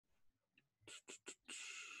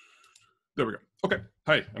There we go. Okay.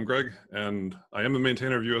 Hi, I'm Greg, and I am the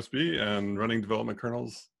maintainer of USB, and running development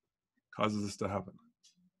kernels causes this to happen.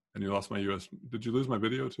 And you lost my USB. Did you lose my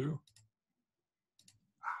video too?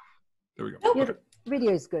 There we go. Nope. Okay. Your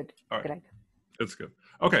video is good. All right. Greg. It's good.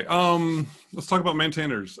 Okay. Let's talk about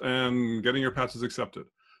maintainers and getting your patches accepted.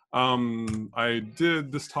 I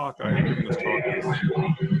did this talk. I have given this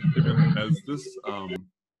talk as this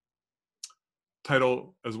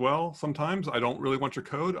title as well. Sometimes I don't really want your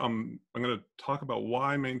code. I'm going to talk about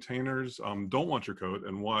why maintainers don't want your code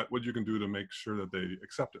and what you can do to make sure that they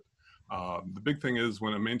accept it. The big thing is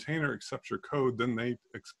when a maintainer accepts your code, then they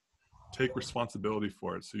take responsibility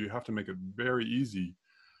for it. So you have to make it very easy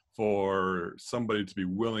for somebody to be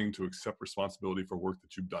willing to accept responsibility for work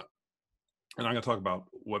that you've done. And I'm going to talk about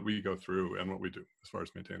what we go through and what we do as far as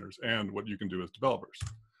maintainers and what you can do as developers.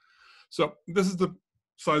 So this is the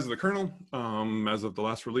size of the kernel as of the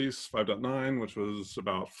last release, 5.9, which was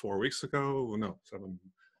about 4 weeks ago. No,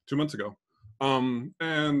 2 months ago.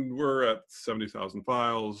 And we're at 70,000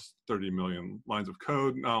 files, 30 million lines of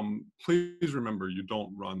code. Please remember, you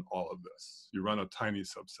don't run all of this. You run a tiny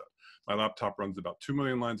subset. My laptop runs about 2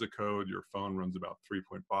 million lines of code. Your phone runs about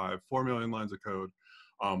 3.5, 4 million lines of code.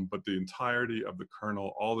 But the entirety of the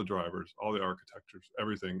kernel, all the drivers, all the architectures,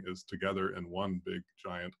 everything is together in one big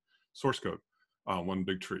giant source code, one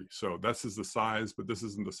big tree. So this is the size, but this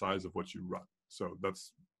isn't the size of what you run. So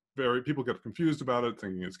that's people get confused about it,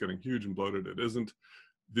 thinking it's getting huge and bloated. It isn't.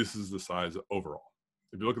 This is the size overall.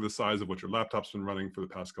 If you look at the size of what your laptop's been running for the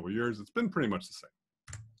past couple of years, it's been pretty much the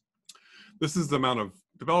same. This is the amount of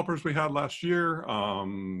developers we had last year,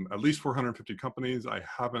 at least 450 companies. I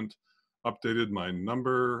haven't updated my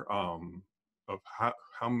number of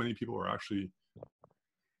how many people are actually,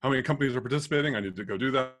 how many companies are participating. I need to go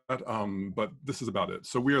do that, but this is about it.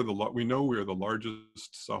 So we know we are the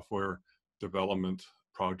largest software development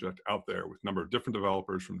project out there with a number of different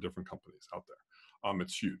developers from different companies out there.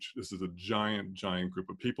 It's huge. This is a giant, giant group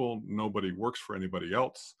of people. Nobody works for anybody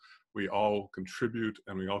else. We all contribute,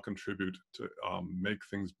 and we all contribute to make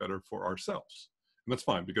things better for ourselves. And that's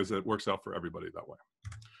fine because it works out for everybody that way.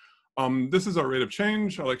 This is our rate of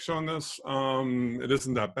change. I like showing this. It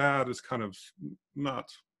isn't that bad. It's kind of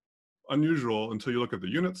not unusual until you look at the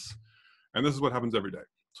units. And this is what happens every day.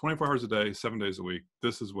 24 hours a day, 7 days a week.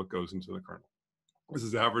 This is what goes into the kernel. This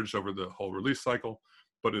is averaged over the whole release cycle,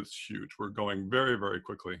 but it's huge. We're going very, very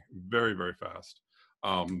quickly, very, very fast.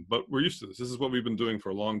 But we're used to this. This is what we've been doing for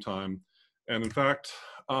a long time. And in fact,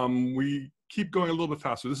 we keep going a little bit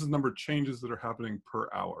faster. This is the number of changes that are happening per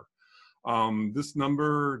hour. This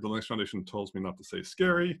number, the Linux Foundation tells me not to say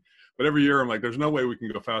scary, but every year I'm like, there's no way we can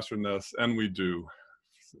go faster than this, and we do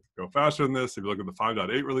go faster than this. If you look at the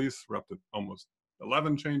 5.8 release, we're up to almost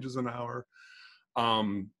 11 changes an hour.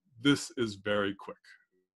 This is very quick.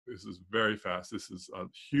 This is very fast. This is a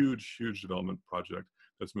huge, huge development project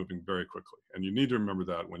that's moving very quickly. And you need to remember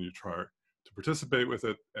that when you try to participate with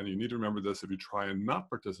it. And you need to remember this if you try and not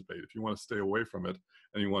participate, if you want to stay away from it,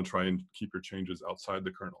 and you want to try and keep your changes outside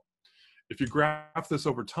the kernel. If you graph this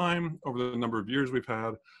over time, over the number of years we've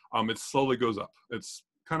had, it slowly goes up. It's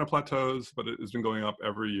kind of plateaus, but it has been going up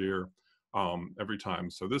every year, every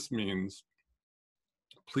time. So this means,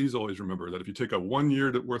 please always remember that if you take a 1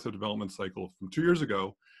 year worth of development cycle from 2 years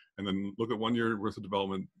ago, and then look at 1 year worth of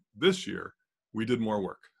development this year, we did more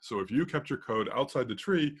work. So if you kept your code outside the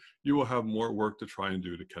tree, you will have more work to try and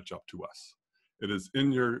do to catch up to us. It is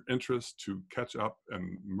in your interest to catch up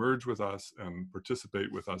and merge with us and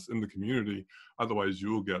participate with us in the community. Otherwise,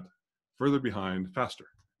 you will get further behind faster.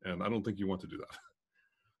 And I don't think you want to do that.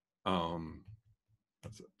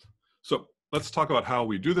 That's it. So let's talk about how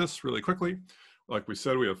we do this really quickly. Like we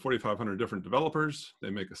said, we have 4,500 different developers. They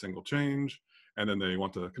make a single change, and then they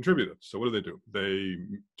want to contribute it. So what do? They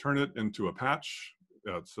turn it into a patch.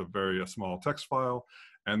 It's a very small text file,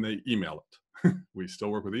 and they email it. We still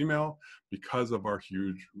work with email because of our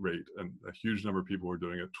huge rate and a huge number of people who are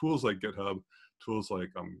doing it. Tools like GitHub, tools like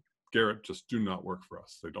Garrett just do not work for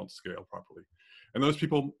us. They don't scale properly. And those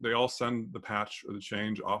people, they all send the patch or the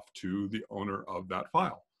change off to the owner of that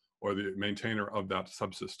file or the maintainer of that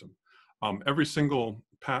subsystem. Every single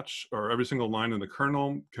patch or every single line in the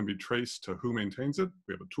kernel can be traced to who maintains it.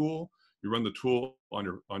 We have a tool. You run the tool on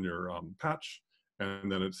your patch,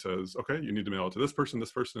 and then it says, okay, you need to mail it to this person,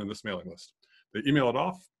 and this mailing list. They email it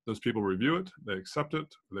off. Those people review it. They accept it.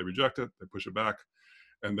 They reject it. They push it back.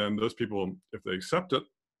 And then those people, if they accept it,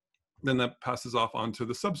 then that passes off onto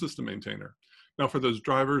the subsystem maintainer. Now, for those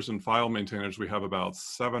drivers and file maintainers, we have about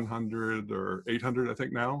 700 or 800, I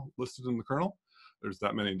think, now listed in the kernel. There's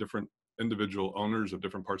that many different individual owners of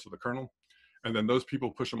different parts of the kernel. And then those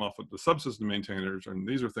people push them off with the subsystem maintainers, and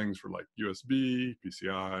these are things for like USB,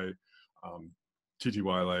 PCI,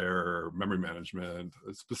 TTY layer, memory management,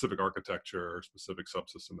 a specific architecture, specific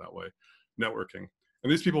subsystem that way, networking.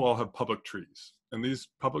 And these people all have public trees. And these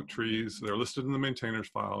public trees, they're listed in the maintainers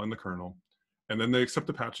file in the kernel. And then they accept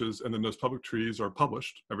the patches, and then those public trees are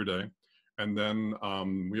published every day. And then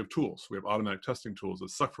we have tools. We have automatic testing tools that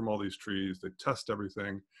suck from all these trees. They test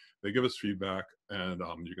everything. They give us feedback, and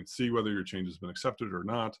you can see whether your change has been accepted or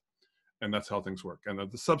not. And that's how things work. And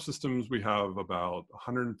at the subsystems, we have about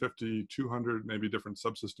 150, 200, maybe different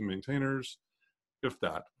subsystem maintainers, if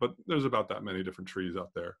that. But there's about that many different trees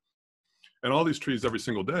out there. And all these trees every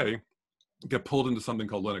single day get pulled into something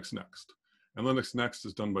called Linux Next. And Linux Next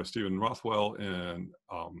is done by Stephen Rothwell in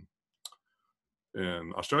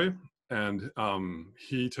Australia. And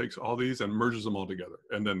he takes all these and merges them all together,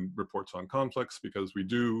 and then reports on conflicts, because we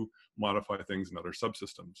do modify things in other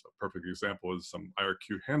subsystems. A perfect example is some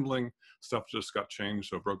IRQ handling stuff just got changed,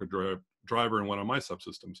 so I broke a driver in one of my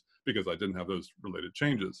subsystems because I didn't have those related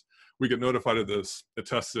changes. We get notified of this, it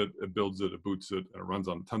tests it, it builds it, it boots it, and it runs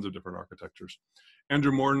on tons of different architectures.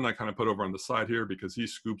 Andrew Morton, I kind of put over on the side here because he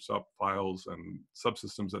scoops up files and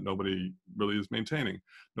subsystems that nobody really is maintaining,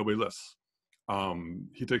 nobody lists.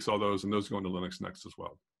 He takes all those, and those go into Linux Next as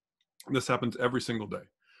well. And this happens every single day.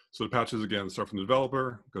 So the patches, again, start from the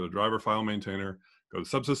developer, go to driver file maintainer, go to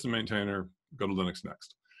subsystem maintainer, go to Linux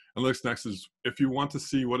Next. And Linux Next is, if you want to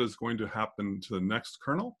see what is going to happen to the next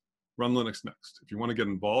kernel, run Linux Next. If you want to get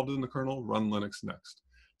involved in the kernel, run Linux Next.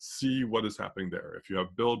 See what is happening there. If you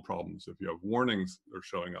have build problems, if you have warnings that are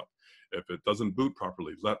showing up, if it doesn't boot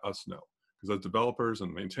properly, let us know. Because as developers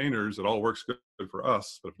and maintainers, it all works good for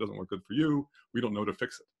us, but if it doesn't work good for you, we don't know to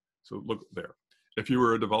fix it. So look there. If you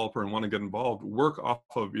were a developer and want to get involved, work off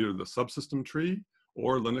of either the subsystem tree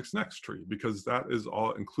or Linux Next tree, because that is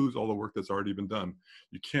all, includes all the work that's already been done.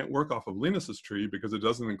 You can't work off of Linus's tree because it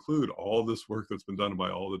doesn't include all this work that's been done by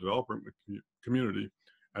all the developer community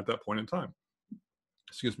at that point in time.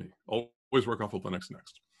 Excuse me, always work off of Linux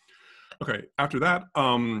Next. Okay, after that,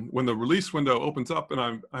 when the release window opens up,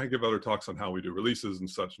 and I give other talks on how we do releases and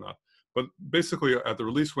such not, but basically at the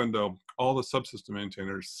release window, all the subsystem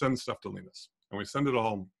maintainers send stuff to Linus, and we send it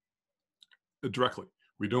all directly.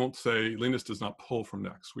 We don't say, Linus does not pull from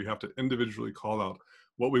Next. We have to individually call out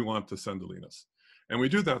what we want to send to Linus. And we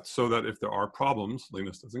do that so that if there are problems,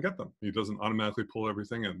 Linus doesn't get them. He doesn't automatically pull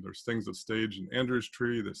everything, and there's things that stage in Andrew's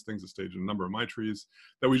tree, there's things that stage in a number of my trees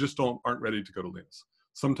that we just aren't ready to go to Linus.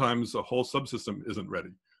 Sometimes a whole subsystem isn't ready.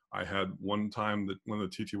 I had one time that when the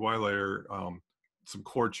TTY layer, some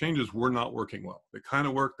core changes were not working well. They kind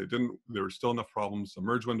of worked, there were still enough problems. The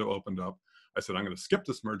merge window opened up. I said, I'm going to skip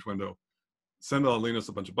this merge window, send on Linus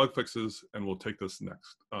a bunch of bug fixes, and we'll take this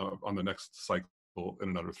next on the next cycle in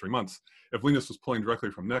another 3 months. If Linus was pulling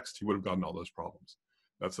directly from Next, he would have gotten all those problems.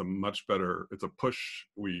 That's a much better, it's a push.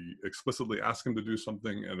 We explicitly ask him to do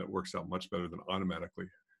something, and it works out much better than automatically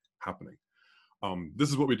happening. This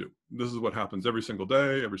is what we do. This is what happens every single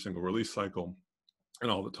day, every single release cycle, and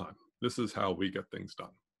all the time. This is how we get things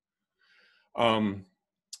done.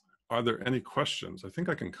 Are there any questions? I think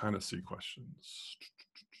I can kind of see questions.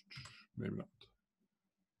 Maybe not.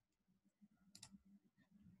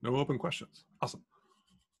 No open questions. Awesome.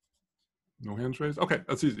 No hands raised? Okay,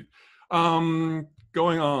 that's easy.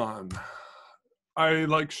 Going on. I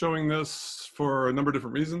like showing this for a number of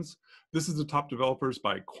different reasons. This is the top developers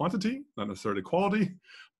by quantity, not necessarily quality,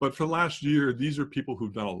 but for the last year, these are people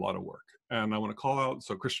who've done a lot of work. And I want to call out,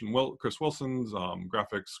 so Chris Wilson's,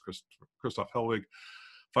 graphics, Christoph Hellwig,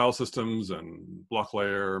 file systems and block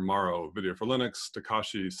layer, Maro, video for Linux,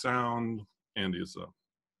 Takashi sound, Andy is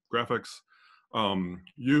graphics,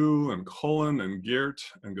 you and Colin and Geert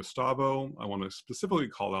and Gustavo, I want to specifically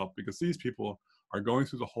call out because these people are going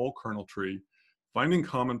through the whole kernel tree, finding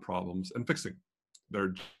common problems and fixing.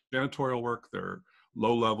 Their janitorial work, their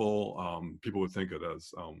low level, people would think it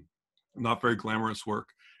as not very glamorous work.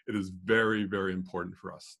 It is very, very important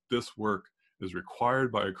for us. This work is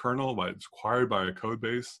required by a kernel, it's required by a code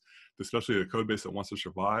base, especially a code base that wants to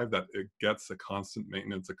survive, that it gets a constant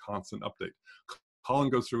maintenance, a constant update. Colin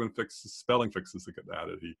goes through and fixes spelling fixes that get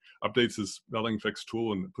added. He updates his spelling fix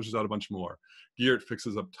tool and pushes out a bunch more. Geert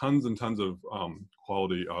fixes up tons and tons of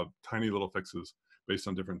quality, tiny little fixes based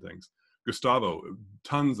on different things. Gustavo,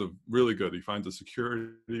 tons of really good. He finds a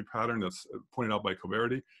security pattern that's pointed out by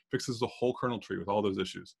Coverity, fixes the whole kernel tree with all those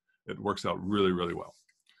issues. It works out really, really well.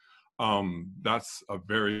 That's a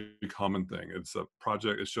very common thing. It's a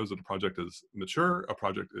project, it shows that a project is mature, a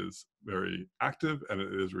project is very active, and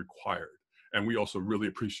it is required. And we also really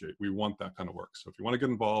appreciate, we want that kind of work. So if you want to get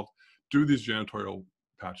involved, do these janitorial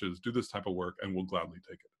patches, do this type of work, and we'll gladly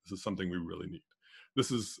take it. This is something we really need.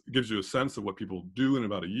 Gives you a sense of what people do in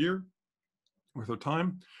about a year worth of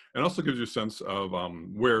time, and also gives you a sense of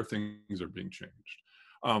where things are being changed.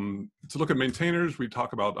 To look at maintainers, we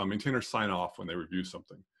talk about maintainers sign off when they review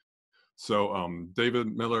something. So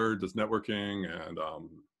David Miller does networking and a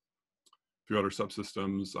few other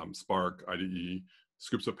subsystems, Spark, IDE,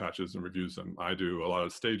 scoops up patches and reviews them. I do a lot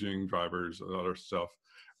of staging, drivers, and other stuff.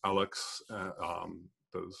 Alex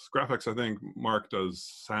does graphics, I think. Mark does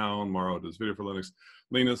sound. Mauro does video for Linux.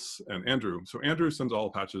 Linus and Andrew. So Andrew sends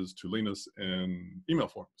all patches to Linus in email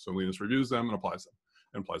form. So Linus reviews them and applies them,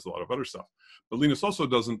 and applies a lot of other stuff. But Linus also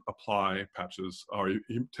doesn't apply patches, or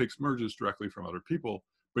he takes merges directly from other people,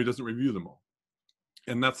 but he doesn't review them all.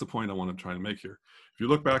 And that's the point I want to try and make here. If you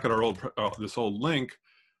look back at our this old link,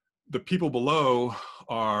 the people below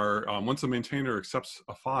are, once a maintainer accepts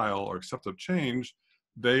a file or accepts a change,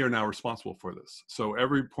 they are now responsible for this. So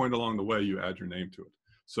every point along the way, you add your name to it.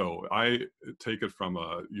 So I take it from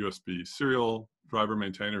a USB serial driver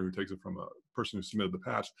maintainer who takes it from a person who submitted the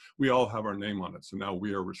patch. We all have our name on it. So now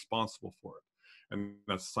we are responsible for it. And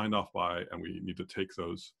that's signed off by, and we need to take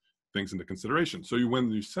those things into consideration. So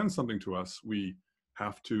when you send something to us, we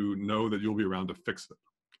have to know that you'll be around to fix it.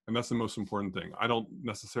 And that's the most important thing. I don't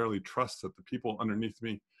necessarily trust that the people underneath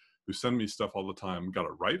me who send me stuff all the time got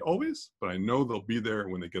it right always, but I know they'll be there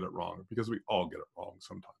when they get it wrong, because we all get it wrong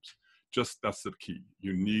sometimes. Just that's the key.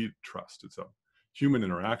 You need trust. It's a human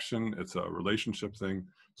interaction. It's a relationship thing.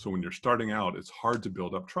 So when you're starting out, it's hard to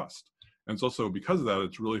build up trust. And it's also because of that,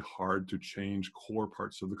 it's really hard to change core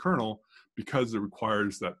parts of the kernel, because it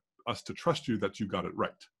requires us to trust you that you got it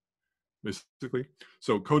right, basically.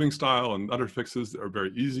 So coding style and other fixes are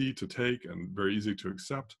very easy to take and very easy to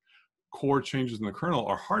accept. Core changes in the kernel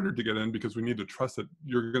are harder to get in, because we need to trust that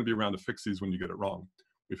you're going to be around to fix these when you get it wrong.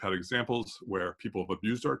 We've had examples where people have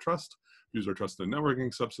abused our trust in a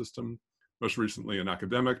networking subsystem. Most recently, an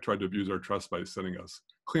academic tried to abuse our trust by sending us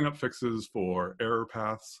cleanup fixes for error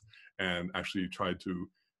paths, and actually tried to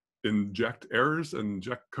inject errors and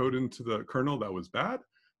inject code into the kernel. That was bad.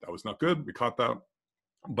 That was not good. We caught that.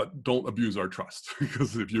 But don't abuse our trust,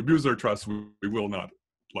 because if you abuse our trust, we will not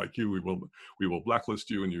like you. We will blacklist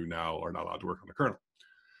you, and you now are not allowed to work on the kernel.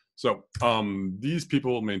 So these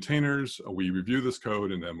people, maintainers, we review this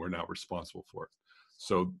code, and then we're now responsible for it.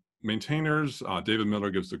 So maintainers, David Miller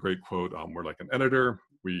gives the great quote, we're like an editor.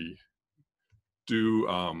 We do,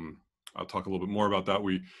 I'll talk a little bit more about that.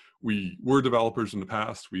 We were developers in the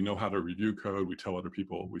past. We know how to review code. We tell other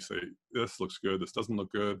people, we say, this looks good, this doesn't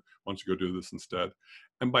look good, why don't you go do this instead?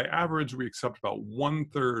 And by average, we accept about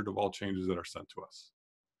 1/3 of all changes that are sent to us.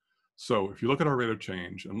 So if you look at our rate of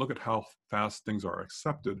change and look at how fast things are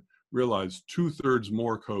accepted, realize 2/3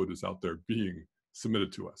 more code is out there being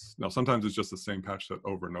submitted to us. Now, sometimes it's just the same patch set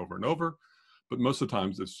over and over and over, but most of the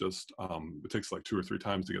times it's just, it takes like 2 or 3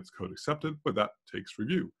 times to get the code accepted, but that takes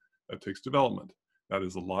review, that takes development. That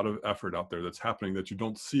is a lot of effort out there that's happening that you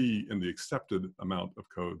don't see in the accepted amount of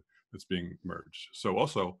code that's being merged. So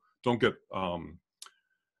also, don't get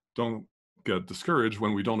discouraged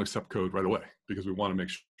when we don't accept code right away, because we want to make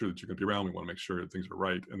sure that you're going to be around. We want to make sure that things are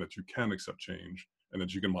right and that you can accept change and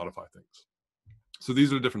that you can modify things. So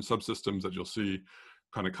these are the different subsystems that you'll see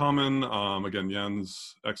kind of common. Again,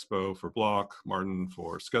 Jens, Expo for block, Martin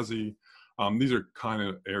for SCSI. These are kind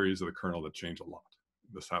of areas of the kernel that change a lot.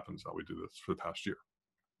 This happens how we do this for the past year.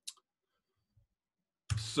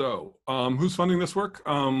 So who's funding this work?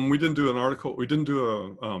 We didn't do an article. We didn't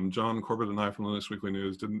do a, John Corbett and I from Linux Weekly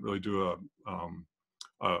News didn't really do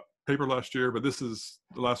a paper last year, but this is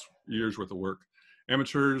the last year's worth of work.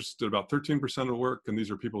 Amateurs did about 13% of the work, and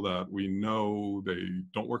these are people that we know they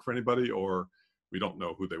don't work for anybody, or we don't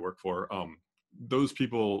know who they work for. Those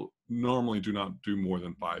people normally do not do more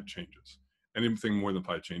than 5 changes. Anything more than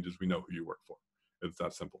 5 changes, we know who you work for. It's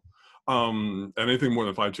that simple. And anything more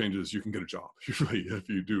than 5 changes, you can get a job, usually, if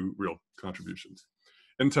you do real contributions.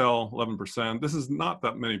 Intel, 11%. This is not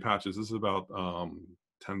that many patches. This is about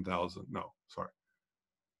 10,000. No, sorry.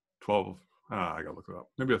 12. I got to look it up.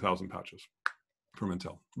 Maybe 1,000 patches from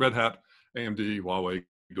Intel. Red Hat, AMD, Huawei,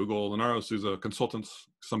 Google, Lenaro, SUSE, consultants.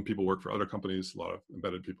 Some people work for other companies. A lot of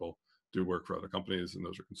embedded people do work for other companies, and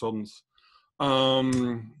those are consultants.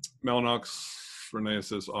 Mellanox,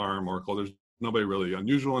 Renesas, ARM, Oracle. There's nobody really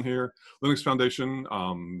unusual in here. Linux Foundation,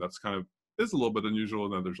 that's kind of is a little bit unusual,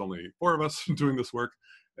 and then there's only 4 of us doing this work,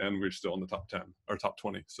 and we're still in the top 10 or top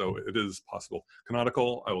 20. So it is possible.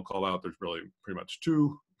 Canonical, I will call out, there's really pretty much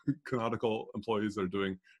 2 Canonical employees that are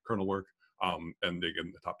doing kernel work, and they get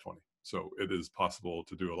in the top 20. So it is possible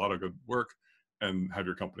to do a lot of good work and have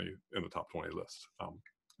your company in the top 20 list.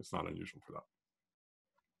 It's not unusual for that.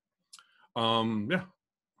 Yeah.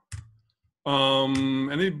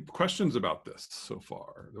 Any questions about this so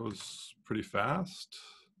far? That was pretty fast.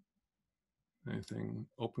 Anything,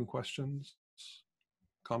 open questions,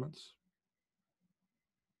 comments?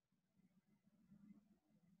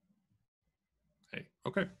 Hey,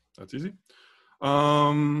 okay, that's easy.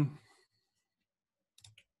 Let's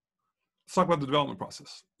talk about the development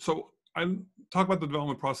process. So I talk about the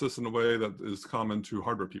development process in a way that is common to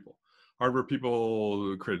hardware people. Hardware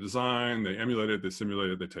people create a design, they emulate it, they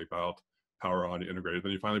simulate it, they tape out, power on, you integrate it,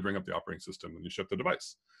 then you finally bring up the operating system and you ship the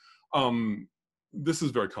device. This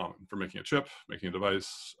is very common for making a chip, making a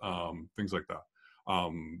device, things like that.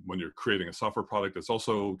 When you're creating a software product, it's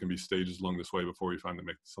also can be stages along this way before you finally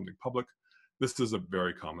make something public. This is a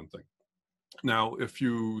very common thing. Now, if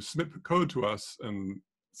you submit code to us and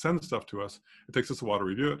send stuff to us, it takes us a while to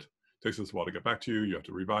review it. It takes us a while to get back to you. You have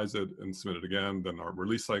to revise it and submit it again. Then our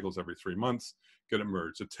release cycles every 3 months, get it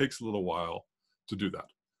merged. It takes a little while to do that.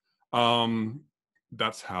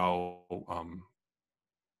 That's how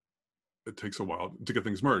it takes a while to get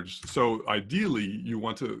things merged. So ideally, you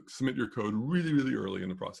want to submit your code really, really early in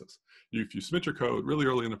the process. If you submit your code really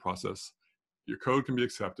early in the process, your code can be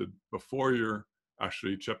accepted before your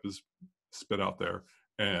actually chip is spit out there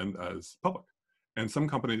and as public. And some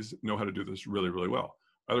companies know how to do this really, really well.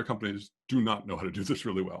 Other companies do not know how to do this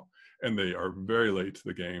really well. And they are very late to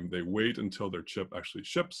the game. They wait until their chip actually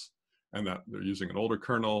ships and that they're using an older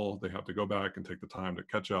kernel. They have to go back and take the time to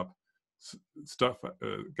catch up,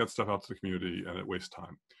 get stuff out to the community, and it wastes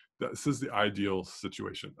time. This is the ideal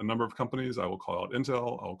situation. A number of companies, I will call out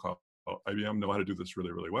Intel, I will call out IBM, know how to do this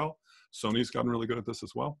really, really well. Sony's gotten really good at this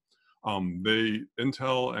as well.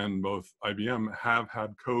 Intel and both IBM have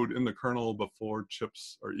had code in the kernel before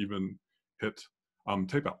chips are even hit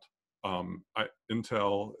tape out.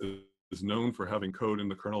 Intel is known for having code in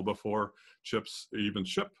the kernel before chips even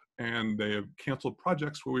ship, and they have canceled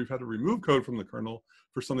projects where we've had to remove code from the kernel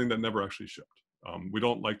for something that never actually shipped. We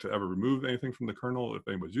don't like to ever remove anything from the kernel if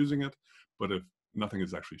anyone's using it, but if nothing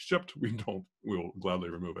is actually shipped, we'll gladly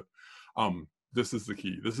remove it. This is the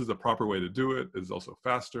key. This is the proper way to do it. It's also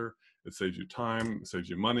faster. It saves you time, it saves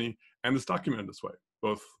you money, and it's documented this way.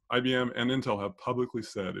 Both IBM and Intel have publicly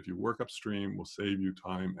said if you work upstream, we'll save you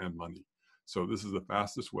time and money. So this is the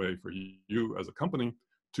fastest way for you as a company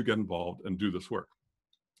to get involved and do this work.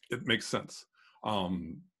 It makes sense.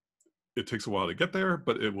 It takes a while to get there,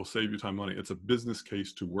 but it will save you time and money. It's a business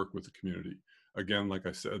case to work with the community. Again, like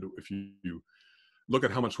I said, if you look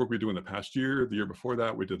at how much work we do in the past year, the year before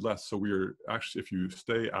that, we did less. So we are actually, if you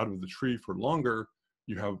stay out of the tree for longer,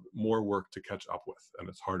 you have more work to catch up with, and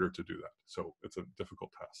it's harder to do that. So it's a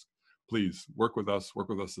difficult task. Please work with us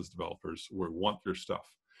as developers. We want your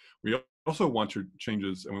stuff. We also want your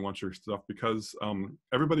changes and we want your stuff because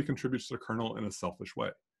everybody contributes to the kernel in a selfish way.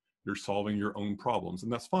 You're solving your own problems,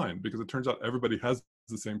 and that's fine because it turns out everybody has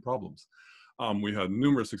the same problems. We had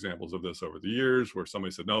numerous examples of this over the years where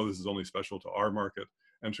somebody said, no, this is only special to our market.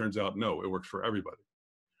 And it turns out, no, it works for everybody.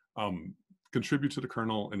 Contribute to the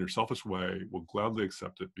kernel in your selfish way. We'll gladly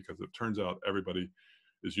accept it because it turns out everybody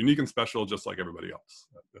is unique and special just like everybody else,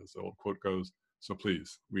 as the old quote goes. So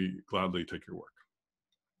please, we gladly take your work.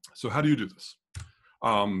 So how do you do this?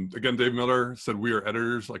 Again, Dave Miller said we are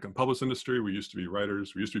editors like in published industry. We used to be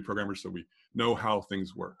writers. We used to be programmers, so we know how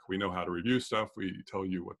things work. We know how to review stuff. We tell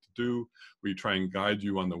you what to do. We try and guide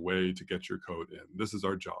you on the way to get your code in. This is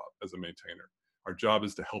our job as a maintainer. Our job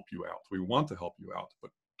is to help you out. We want to help you out,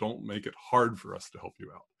 but don't make it hard for us to help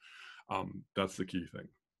you out. That's the key thing.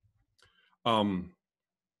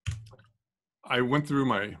 I went through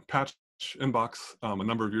my patch inbox a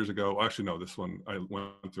number of years ago. Actually, no, this one, I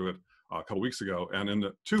went through it a couple weeks ago, and in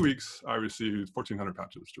the 2 weeks, I received 1,400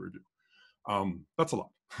 patches to review. That's a lot.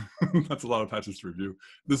 That's a lot of patches to review.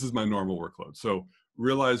 This is my normal workload. So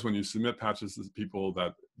realize when you submit patches to people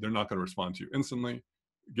that they're not going to respond to you instantly.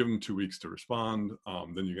 Give them 2 weeks to respond.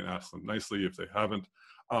 Then you can ask them nicely if they haven't.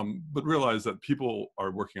 But realize that people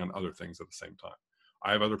are working on other things at the same time.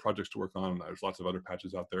 I have other projects to work on. There's lots of other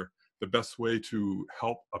patches out there. The best way to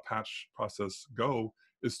help a patch process go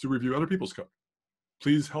is to review other people's code.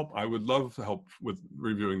 Please help. I would love to help with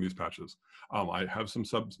reviewing these patches. I have some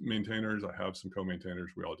sub-maintainers. I have some co-maintainers.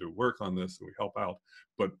 We all do work on this and we help out.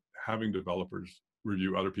 But having developers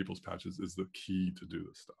review other people's patches is the key to do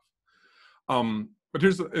this stuff. But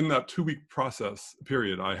here's, in that 2-week process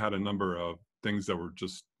period, I had a number of things that were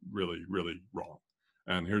just really, really wrong.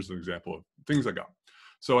 And here's an example of things I got.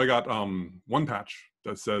 So I got one patch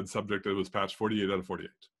that said subject, it was patch 48 out of 48.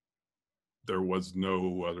 There was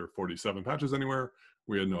no other 47 patches anywhere.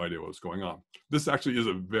 We had no idea what was going on. This actually is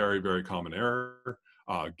a very, very common error.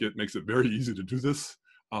 Git makes it very easy to do this.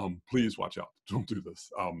 Please watch out. Don't do this.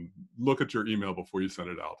 Look at your email before you send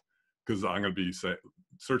it out, because I'm going to be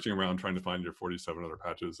searching around trying to find your 47 other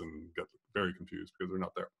patches and get very confused because they're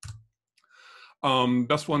not there.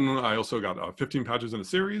 Best one, I also got 15 patches in a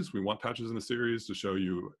series. We want patches in a series to show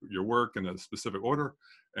you your work in a specific order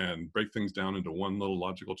and break things down into one little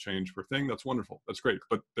logical change per thing. That's wonderful. That's great.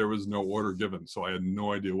 But there was no order given, so I had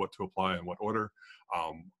no idea what to apply in what order.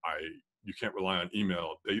 You can't rely on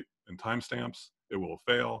email date and timestamps. It will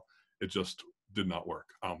fail. It just did not work.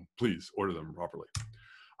 Please order them properly.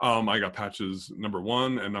 I got patches number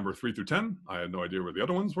 1 and number 3 through 10. I had no idea where the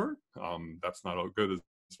other ones were. That's not good as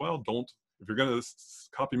well. If you're going to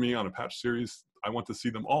copy me on a patch series, I want to see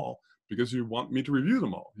them all because you want me to review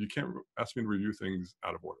them all. You can't ask me to review things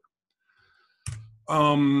out of order.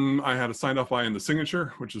 I had a signed off by in the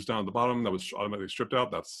signature, which is down at the bottom. That was automatically stripped out.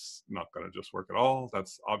 That's not going to just work at all.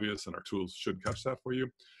 That's obvious, and our tools should catch that for you.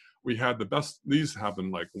 We had the best, these happen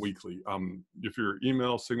like weekly. If your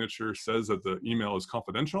email signature says that the email is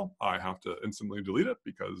confidential, I have to instantly delete it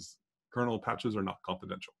because kernel patches are not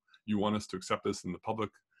confidential. You want us to accept this in the public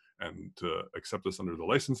and to accept this under the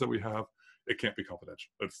license that we have. It can't be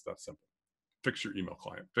confidential. It's that simple. Fix your email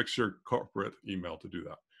client. Fix your corporate email to do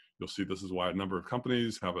that. You'll see this is why a number of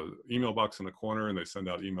companies have an email box in the corner and they send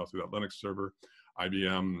out email through that Linux server.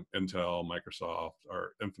 IBM, Intel, Microsoft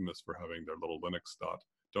are infamous for having their little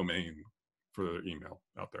Linux.domain for their email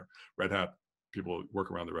out there. Red Hat, people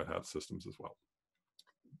work around the Red Hat systems as well.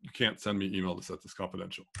 You can't send me email that says it's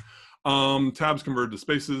confidential. Tabs converted to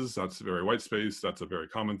spaces. That's a very white space. That's a very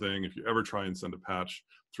common thing. If you ever try and send a patch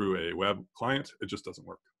through a web client, it just doesn't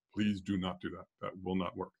work. Please do not do that. That will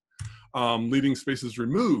not work. Leading spaces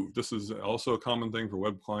removed. This is also a common thing for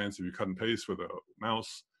web clients. If you cut and paste with a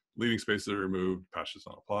mouse, leading spaces are removed, patches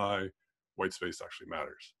don't apply. White space actually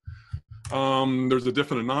matters. There's a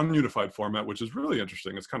diff in a non-unified format, which is really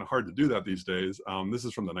interesting. It's kind of hard to do that these days. This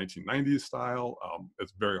is from the 1990s style.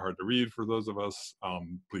 It's very hard to read for those of us.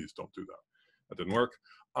 Please don't do that. That didn't work.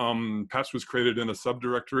 Patch was created in a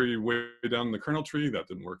subdirectory way down in the kernel tree. That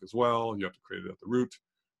didn't work as well. You have to create it at the root.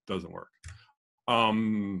 Doesn't work.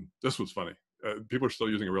 This was funny. People are still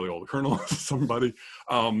using a really old kernel. Somebody,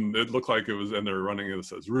 it looked like it was, and they're running it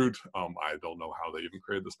as root. I don't know how they even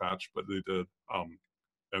created this patch, but they did.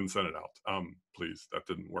 And send it out. Please, that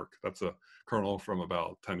didn't work. That's a kernel from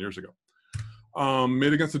about 10 years ago.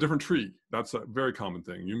 Made against a different tree. That's a very common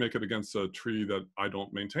thing. You make it against a tree that I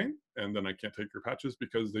don't maintain, and then I can't take your patches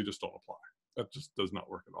because they just don't apply. That just does not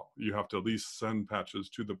work at all. You have to at least send patches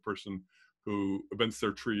to the person who against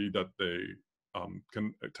their tree that they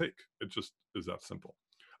can take. It just is that simple.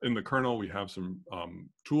 In the kernel, we have some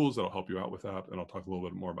tools that'll help you out with that, and I'll talk a little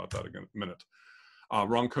bit more about that again in a minute.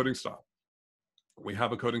 Wrong coding style. We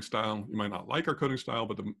have a coding style. You might not like our coding style,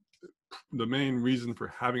 but the main reason for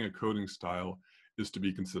having a coding style is to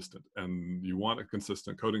be consistent. And you want a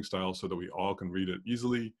consistent coding style so that we all can read it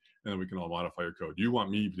easily and then we can all modify your code. You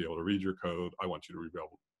want me to be able to read your code. I want you to be able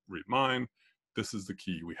to read mine. This is the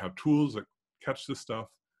key. We have tools that catch this stuff,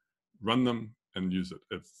 run them, and use it.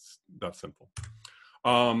 It's that simple.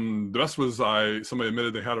 The best was somebody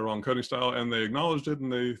admitted they had a wrong coding style and they acknowledged it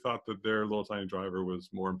and they thought that their little tiny driver was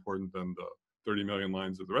more important than the 30 million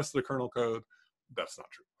lines of the rest of the kernel code. That's not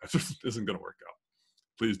true. That just isn't going to work out.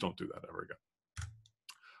 Please don't do that ever again.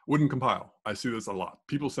 Wouldn't compile. I see this a lot.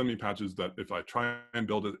 People send me patches that if I try and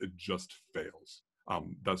build it, it just fails.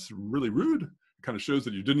 That's really rude. It kind of shows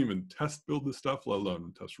that you didn't even test build this stuff, let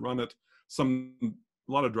alone test run it. A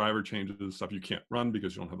lot of driver changes, stuff you can't run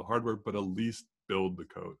because you don't have the hardware, but at least build the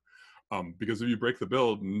code. Because if you break the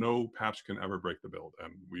build, no patch can ever break the build,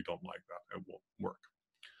 and we don't like that. It won't work.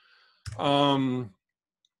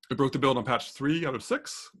 It broke the build on patch 3 out of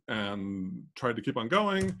 6 and tried to keep on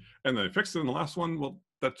going, and then I fixed it in the last one. Well,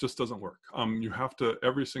 that just doesn't work. You have to,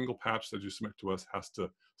 every single patch that you submit to us has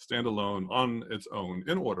to stand alone on its own.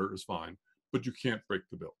 In order is fine, but you can't break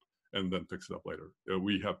the build and then fix it up later.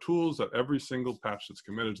 We have tools that every single patch that's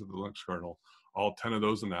committed to the Linux kernel, all 10 of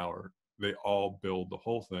those an hour, they all build the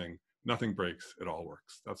whole thing. Nothing breaks, it all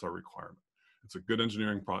works. That's our requirement. It's a good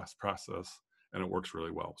engineering process, and it works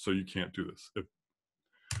really well. So you can't do this. The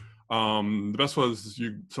best was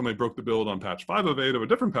somebody broke the build on patch 5 of 8 of a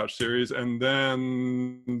different patch series, and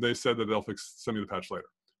then they said that they'll send me the patch later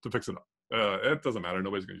to fix it up. It doesn't matter.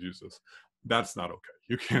 Nobody's going to use this. That's not okay.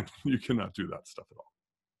 You cannot do that stuff at all.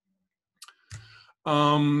 A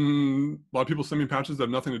lot of people send me patches that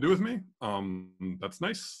have nothing to do with me. That's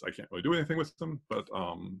nice. I can't really do anything with them, but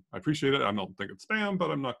I appreciate it. I don't think it's spam, but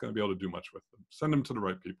I'm not going to be able to do much with them. Send them to the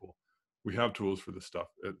right people. We have tools for this stuff.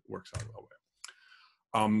 It works out that way.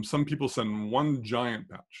 Some people send one giant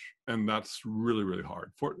patch, and that's really, really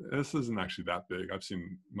hard. This isn't actually that big. I've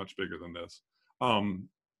seen much bigger than this.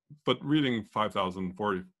 But reading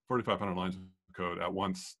 4,500 lines of code at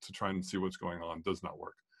once to try and see what's going on does not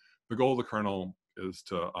work. The goal of the kernel is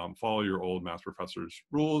to follow your old math professor's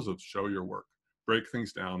rules of show your work. Break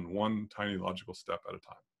things down one tiny logical step at a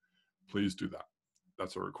time. Please do that.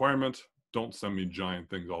 That's a requirement. Don't send me giant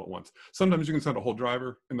things all at once. Sometimes you can send a whole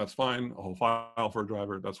driver, and that's fine. A whole file for a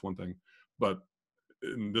driver, that's one thing. But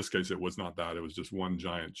in this case, it was not that. It was just one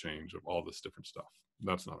giant change of all this different stuff.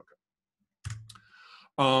 That's not okay.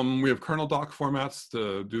 We have kernel doc formats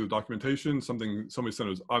to do the documentation. Somebody said it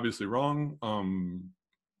was obviously wrong.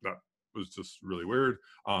 That was just really weird.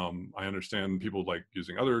 I understand people like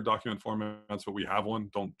using other document formats, but we have one.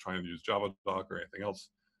 Don't try and use Java doc or anything else.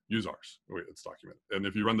 Use ours. It's documented. And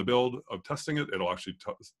if you run the build of testing it, it'll actually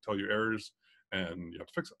tell you errors, and you have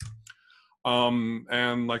to fix it.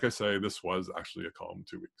 And like I say, this was actually a calm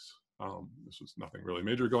 2 weeks. This was nothing really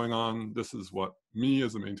major going on. This is what me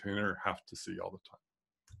as a maintainer have to see all the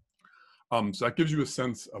time. So that gives you a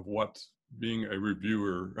sense of what being a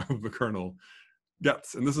reviewer of the kernel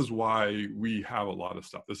gets. And this is why we have a lot of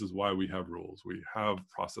stuff. This is why we have rules. We have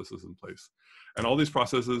processes in place. And all these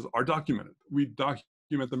processes are documented. We document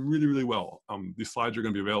them really, really well. These slides are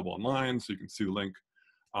going to be available online, so you can see the link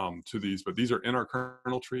to these. But these are in our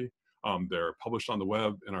kernel tree. They're published on the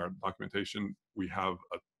web in our documentation. We have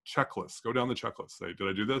a checklist. Go down the checklist. Say, did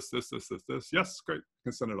I do this, this, this, this, this? Yes, great. You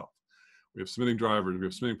can send it off. We have submitting drivers. We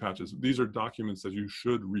have submitting patches. These are documents that you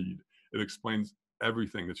should read. It explains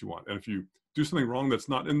everything that you want. And if you do something wrong that's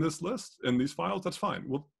not in this list, in these files, that's fine.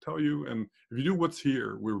 We'll tell you. And if you do what's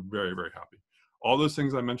here, we're very, very happy. All those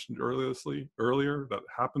things I mentioned earlier that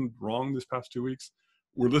happened wrong this past 2 weeks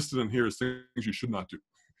were listed in here as things you should not do,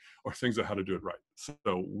 or things on how to do it right.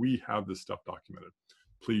 So we have this stuff documented.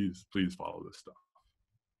 Please, please follow this stuff.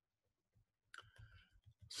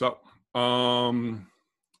 So,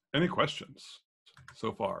 any questions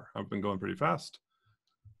so far? I've been going pretty fast.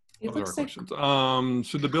 It looks like questions.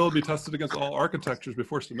 Should the build be tested against all architectures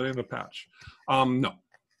before submitting the patch? No.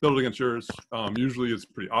 Build it against yours. Usually it's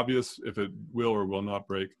pretty obvious if it will or will not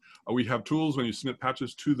break. We have tools when you submit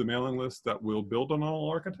patches to the mailing list that will build on all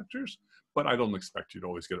architectures, but I don't expect you to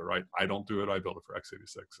always get it right. I don't do it. I build it for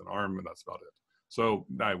x86 and ARM, and that's about it. So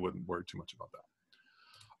I wouldn't worry too much about that.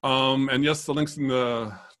 And yes, the links in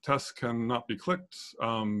the test cannot be clicked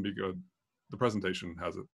because the presentation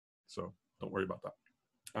has it. So don't worry about that.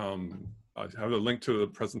 I have a link to the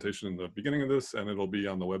presentation in the beginning of this, and it'll be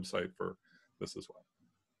on the website for this as well.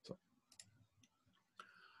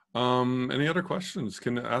 Any other questions?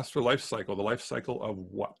 Can I ask for life cycle? The life cycle of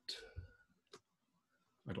what?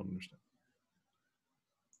 I don't understand.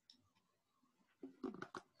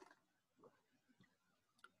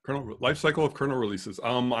 Kernel life cycle of kernel releases.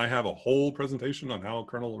 I have a whole presentation on how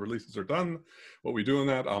kernel releases are done, what we do in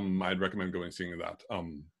that. I'd recommend going seeing that.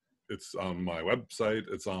 It's on my website.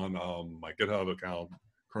 It's on my GitHub account,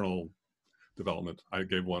 kernel development. I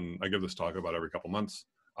give this talk about every couple months.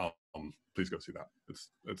 Please go see that. It's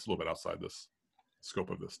a little bit outside this scope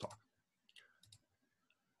of this talk.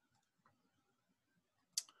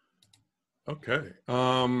 Okay,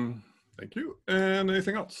 thank you. And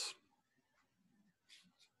anything else?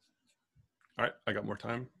 All right, I got more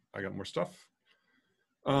time. I got more stuff.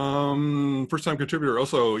 First time contributor.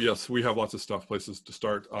 Also, yes, we have lots of stuff, places to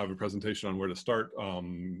start. I have a presentation on where to start.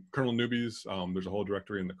 Kernel newbies, there's a whole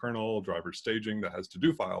directory in the kernel, driver staging that has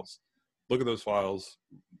to-do files. Look at those files,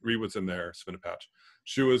 read what's in there, submit a patch.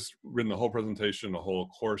 Shu has written a whole presentation, a whole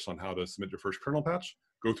course on how to submit your first kernel patch.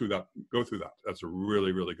 Go through that. Go through that. That's a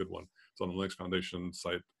really, really good one. It's on the Linux Foundation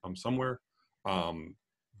site somewhere.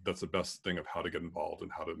 That's the best thing of how to get involved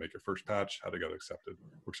and how to make your first patch, how to get accepted.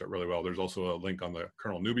 Works out really well. There's also a link on the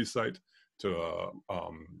kernel newbies site to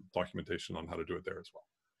documentation on how to do it there as well.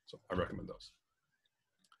 So I recommend those.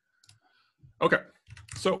 Okay,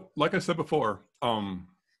 so like I said before,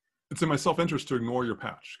 it's in my self-interest to ignore your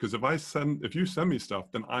patch, because if you send me stuff,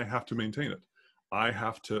 then I have to maintain it. I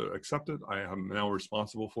have to accept it. I am now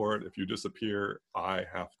responsible for it. If you disappear, I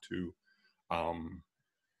have to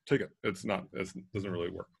take it. It doesn't really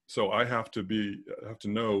work. So I have to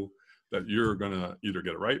know that you're gonna either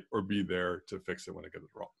get it right or be there to fix it when I get it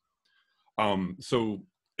wrong. So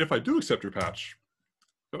if I do accept your patch,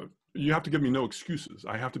 you have to give me no excuses.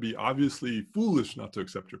 I have to be obviously foolish not to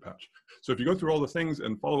accept your patch. So if you go through all the things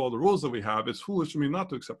and follow all the rules that we have, it's foolish of me not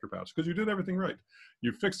to accept your patch because you did everything right.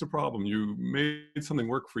 You fixed a problem. You made something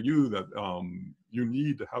work for you that you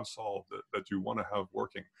need to have solved, that you want to have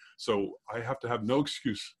working. So I have to have no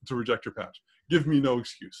excuse to reject your patch. Give me no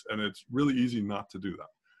excuse. And it's really easy not to do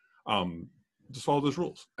that. Just follow those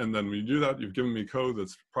rules. And then when you do that, you've given me code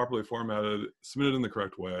that's properly formatted, submitted in the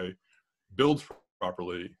correct way, builds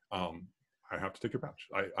properly. I have to take your patch.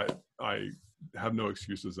 I have no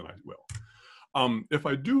excuses, and I will. If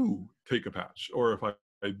I do take a patch, or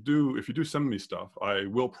if you do send me stuff, I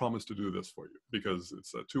will promise to do this for you, because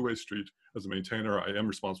it's a two-way street. As a maintainer, I am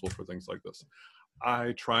responsible for things like this.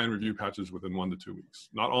 I try and review patches within 1 to 2 weeks.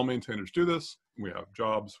 Not all maintainers do this. We have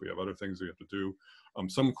jobs, we have other things we have to do.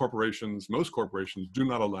 Some corporations, most corporations, do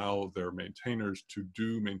not allow their maintainers to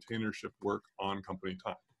do maintainership work on company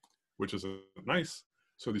time, which is nice.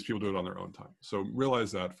 So these people do it on their own time. So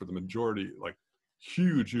realize that for the majority, like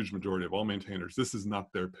huge majority of all maintainers, this is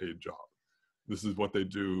not their paid job. This is what they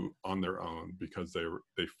do on their own because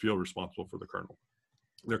they feel responsible for the kernel.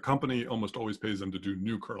 Their company almost always pays them to do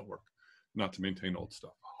new kernel work, not to maintain old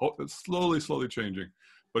stuff. It's slowly changing.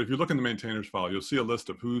 But if you look in the maintainers file, you'll see a list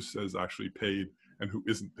of who is actually paid and who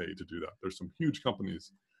isn't paid to do that. There's some huge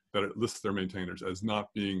companies that list their maintainers as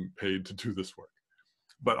not being paid to do this work.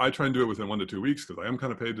 But I try and do it within 1 to 2 weeks because I am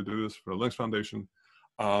kind of paid to do this for the Linux Foundation,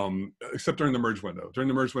 except during the merge window. During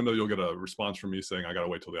the merge window, you'll get a response from me saying, I got to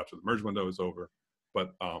wait till after the merge window is over.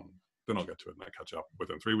 But then I'll get to it and I catch up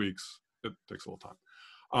within 3 weeks. It takes a little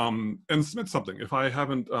time. And submit something. If I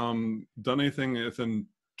haven't done anything within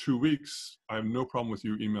 2 weeks, I have no problem with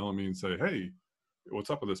you emailing me and say, hey, what's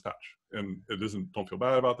up with this patch? And it isn't, don't feel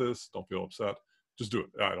bad about this, don't feel upset. Just do it.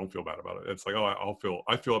 I don't feel bad about it. It's like, oh,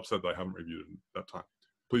 I feel upset that I haven't reviewed it in that time.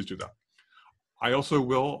 Please do that. I also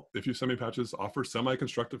will, if you send me patches, offer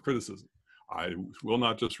semi-constructive criticism. I will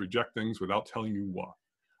not just reject things without telling you why.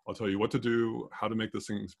 I'll tell you what to do, how to make this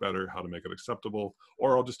things better, how to make it acceptable,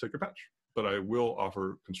 or I'll just take a patch. But I will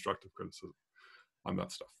offer constructive criticism on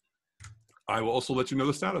that stuff. I will also let you know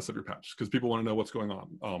the status of your patch because people want to know what's going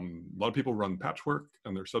on. A lot of people run patchwork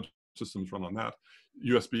and their subsystems run on that.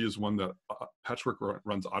 USB is one that patchwork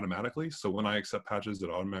runs automatically. So when I accept patches, it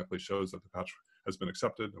automatically shows that the patch has been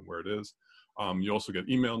accepted and where it is. You also get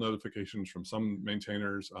email notifications from some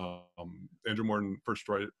maintainers. Andrew Morton first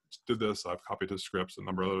did this. I've copied his scripts. A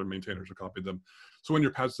number of other maintainers have copied them. So when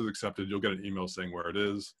your patch is accepted, you'll get an email saying where it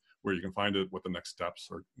is, where you can find it, what the next steps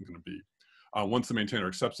are going to be. Once the maintainer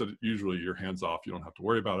accepts it, usually you're hands off. You don't have to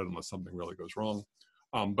worry about it unless something really goes wrong.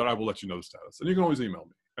 But I will let you know the status. And you can always email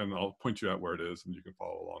me, and I'll point you out where it is, and you can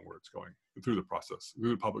follow along where it's going through the process. Through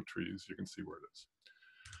the public trees, you can see where it is.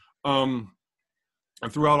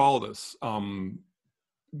 And throughout all of this,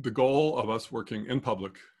 the goal of us working in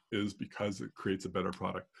public is because it creates a better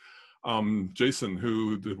product. Jason,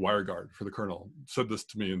 who did WireGuard for the kernel, said this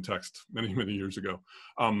to me in text many years ago.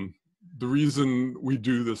 The reason we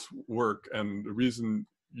do this work and the reason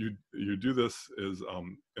you do this is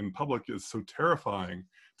in public is so terrifying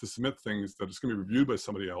to submit things that it's going to be reviewed by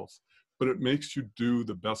somebody else, but it makes you do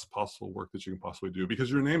the best possible work that you can possibly do because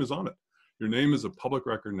your name is on it. Your name is a public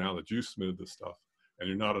record now that you submitted this stuff, and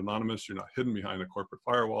you're not anonymous, you're not hidden behind a corporate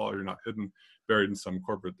firewall, you're not buried in some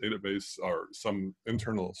corporate database or some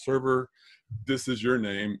internal server. This is your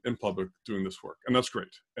name in public doing this work, and that's great.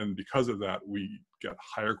 And because of that, we get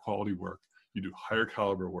higher quality work, you do higher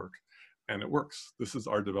caliber work, and it works. This is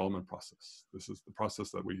our development process. This is the process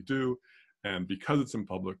that we do, and because it's in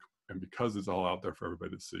public, and because it's all out there for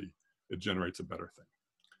everybody to see, it generates a better thing.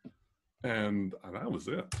 And that was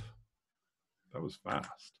it. That was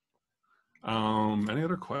fast. Any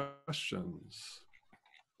other questions?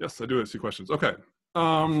 Yes, I do see questions. Okay.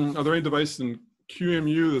 Are there any devices in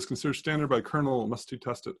QEMU that's considered standard by kernel? Must you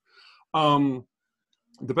test it? The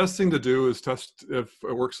best thing to do is test if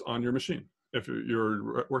it works on your machine. If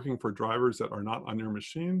you're working for drivers that are not on your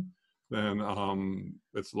machine, then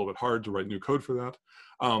it's a little bit hard to write new code for that.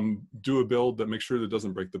 Do a build that makes sure that it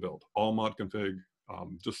doesn't break the build. All mod config,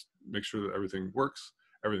 just make sure that everything works,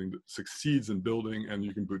 everything succeeds in building, and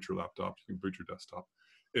you can boot your laptop, you can boot your desktop,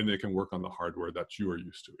 and it can work on the hardware that you are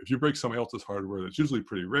used to. If you break somebody else's hardware, that's usually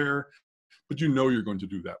pretty rare, but you know you're going to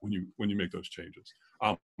do that when you make those changes.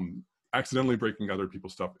 Accidentally breaking other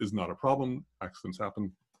people's stuff is not a problem. Accidents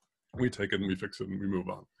happen. We take it and we fix it and we move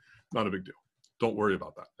on. Not a big deal. Don't worry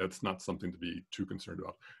about that. That's not something to be too concerned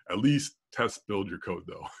about. At least test build your code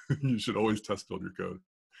though. You should always test build your code.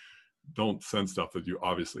 Don't send stuff that you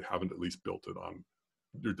obviously haven't at least built it on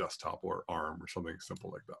your desktop or ARM or something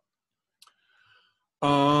simple like that.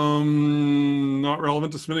 not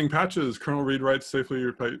relevant to submitting patches. Kernel read writes safely.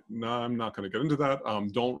 No, I'm not going to get into that.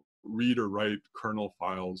 Don't read or write kernel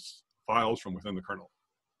files from within the kernel.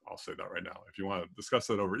 I'll say that right now. If you want to discuss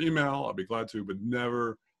that over email, I'll be glad to, but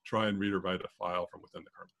never try and read or write a file from within the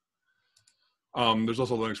kernel. There's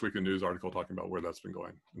also a Linux Weekly News article talking about where that's been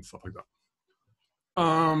going and stuff like that.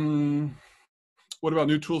 What about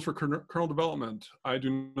new tools for kernel development? I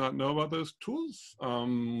do not know about those tools.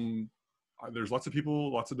 There's lots of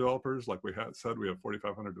people, lots of developers. Like we had said, we have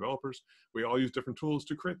 4,500 developers. We all use different tools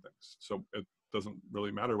to create things. So it doesn't really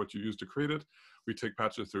matter what you use to create it. We take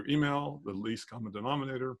patches through email, the least common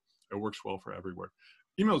denominator. It works well for everywhere.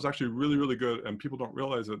 Email is actually really, really good, and people don't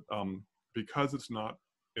realize it because it's not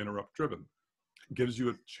interrupt driven. It gives you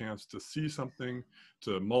a chance to see something,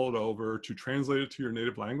 to mull it over, to translate it to your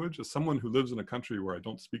native language. As someone who lives in a country where I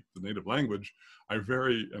don't speak the native language, I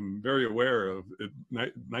am very aware of it.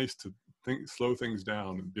 Nice to slow things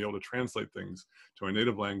down and be able to translate things to my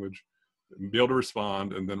native language and be able to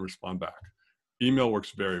respond and then respond back. Email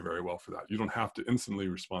works very, very well for that. You don't have to instantly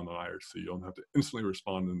respond on IRC. You don't have to instantly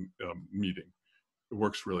respond in a meeting. It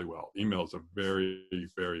works really well. Email is a very,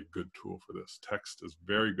 very good tool for this. Text is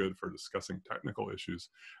very good for discussing technical issues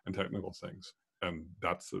and technical things, and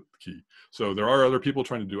that's the key. So there are other people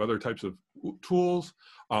trying to do other types of tools.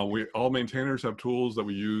 All maintainers have tools that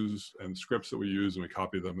we use and scripts that we use, and we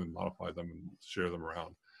copy them and modify them and share them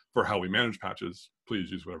around. For how we manage patches, please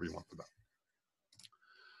use whatever you want for that.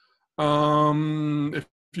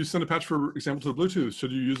 If you send a patch, for example, to the Bluetooth,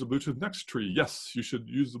 should you use the Bluetooth Next tree? Yes, you should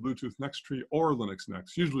use the Bluetooth Next tree or Linux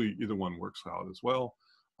Next. Usually either one works out as well.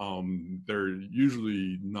 They're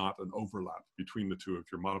usually not an overlap between the two. If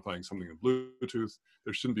you're modifying something in Bluetooth,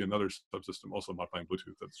 there shouldn't be another subsystem also modifying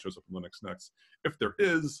Bluetooth that shows up in Linux Next. If there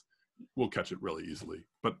is, we'll catch it really easily.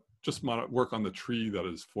 But just work on the tree that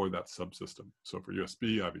is for that subsystem. So for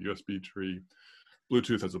USB, I have a USB tree.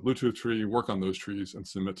 Bluetooth has a Bluetooth tree. Work on those trees and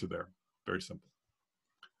submit to there. Very simple.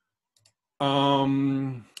 How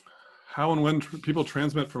and when people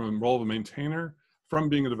transmit from a role of a maintainer from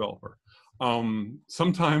being a developer.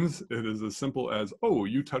 Sometimes it is as simple as, oh,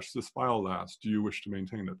 you touched this file last. Do you wish to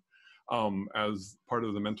maintain it? As part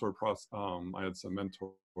of the mentor process, I had some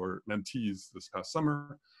mentees this past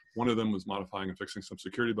summer. One of them was modifying and fixing some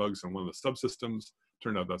security bugs in one of the subsystems.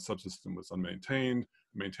 Turned out that subsystem was unmaintained.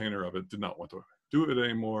 The maintainer of it did not want to do it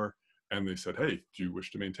anymore. And they said, hey, do you wish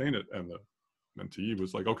to maintain it? And the mentee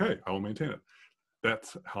was like, okay, I will maintain it.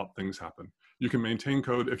 That's how things happen. You can maintain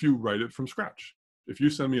code if you write it from scratch. If you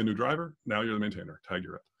send me a new driver, now you're the maintainer, tag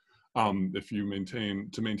you're it. If you maintain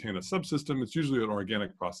a subsystem, it's usually an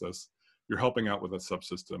organic process. You're helping out with a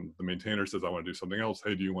subsystem. The maintainer says, I want to do something else.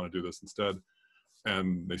 Hey, do you want to do this instead?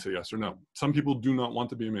 And they say yes or no. Some people do not want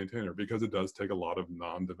to be a maintainer because it does take a lot of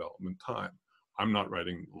non-development time. I'm not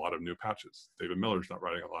writing a lot of new patches. David Miller's not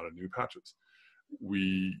writing a lot of new patches.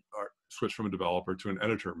 We are switched from a developer to an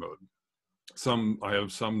editor mode. I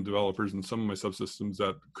have some developers in some of my subsystems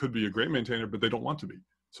that could be a great maintainer, but they don't want to be.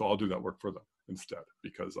 So I'll do that work for them instead,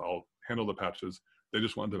 because I'll handle the patches. They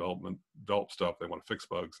just want develop stuff. They want to fix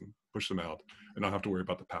bugs and push them out and not have to worry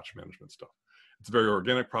about the patch management stuff. It's a very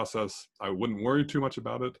organic process. I wouldn't worry too much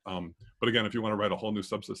about it. But again, if you want to write a whole new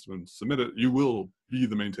subsystem and submit it, you will be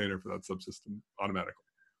the maintainer for that subsystem automatically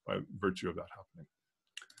by virtue of that happening.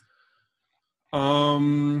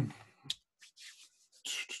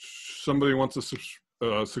 Somebody wants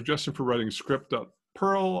a suggestion for writing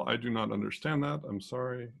script.perl. I do not understand that. I'm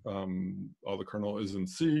sorry. All the kernel is in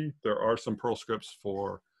C. There are some Perl scripts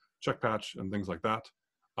for check patch and things like that.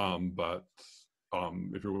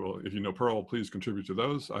 If you know Perl, please contribute to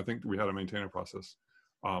those. I think we had a maintainer process.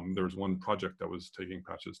 There was one project that was taking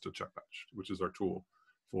patches to check patch, which is our tool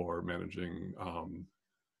for managing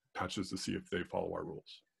patches to see if they follow our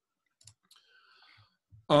rules.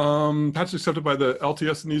 Patch accepted by the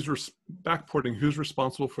LTS needs backporting. Who's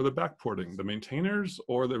responsible for the backporting? The maintainers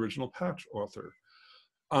or the original patch author?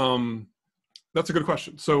 That's a good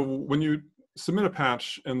question. So when you submit a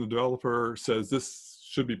patch and the developer says this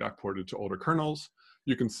should be backported to older kernels,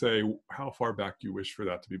 you can say how far back you wish for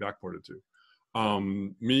that to be backported to.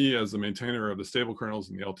 Me as the maintainer of the stable kernels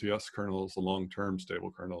and the LTS kernels, the long-term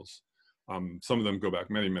stable kernels, some of them go back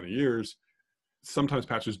many, many years. Sometimes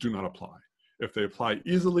patches do not apply. If they apply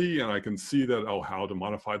easily and I can see that, oh, how to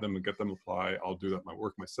modify them and get them to apply, I'll do that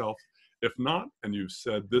work myself. If not, and you've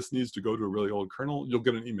said this needs to go to a really old kernel, you'll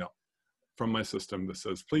get an email from my system that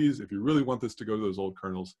says, please, if you really want this to go to those old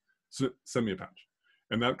kernels, send me a patch.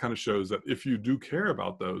 And that kind of shows that if you do care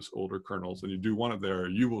about those older kernels and you do want it there,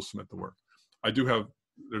 you will submit the work.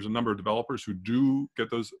 There's a number of developers who do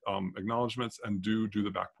get those acknowledgements and do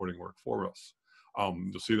the backporting work for us.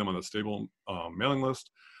 You'll see them on the stable mailing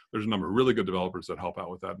list. There's a number of really good developers that help out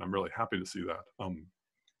with that, and I'm really happy to see that.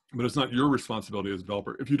 But it's not your responsibility as a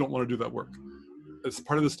developer if you don't want to do that work. As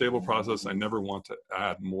part of the stable process, I never want to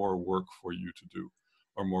add more work for you to do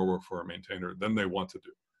or more work for a maintainer than they want to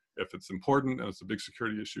do. If it's important and it's a big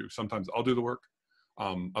security issue, sometimes I'll do the work.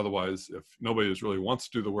 Otherwise, if nobody just really wants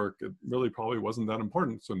to do the work, it really probably wasn't that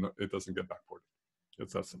important, so no, it doesn't get backported.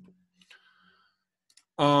 It's that simple.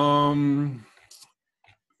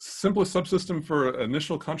 Simplest subsystem for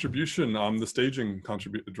initial contribution, the staging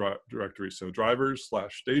directory. So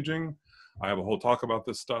drivers/staging. I have a whole talk about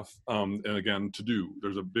this stuff. And again, to do,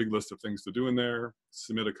 there's a big list of things to do in there.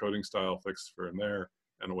 Submit a coding style fix for in there,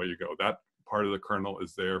 and away you go. That part of the kernel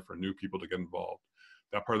is there for new people to get involved.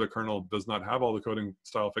 That part of the kernel does not have all the coding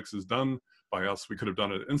style fixes done by us. We could have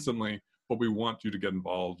done it instantly, but we want you to get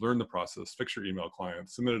involved, learn the process, fix your email client,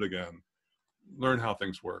 submit it again, learn how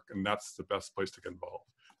things work, and that's the best place to get involved.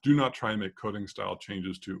 Do not try and make coding style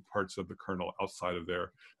changes to parts of the kernel outside of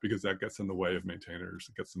there, because that gets in the way of maintainers.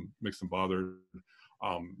 It gets them, makes them bothered,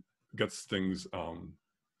 gets things,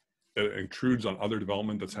 it intrudes on other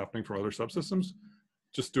development that's happening for other subsystems.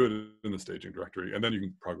 Just do it in the staging directory, and then you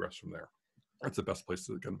can progress from there. That's the best place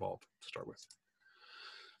to get involved to start with.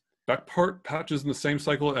 Backport patches in the same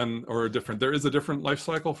cycle or different. There is a different life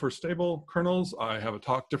cycle for stable kernels. I have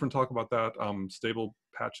a different talk about that. Stable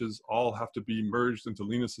patches all have to be merged into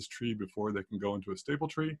Linus's tree before they can go into a stable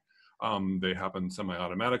tree. They happen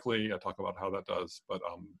semi-automatically. I talk about how that does, but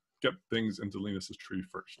get things into Linus's tree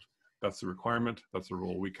first. That's the requirement. That's the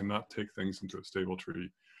rule. We cannot take things into a stable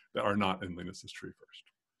tree that are not in Linus's tree first.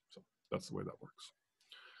 So that's the way that works.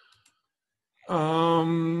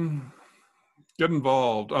 Get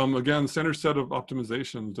involved. Again, standard set of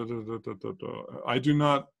optimizations. I do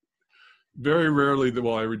not, very rarely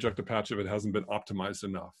will I reject a patch if it hasn't been optimized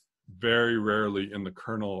enough. Very rarely in the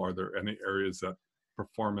kernel are there any areas that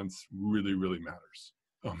performance really, really matters.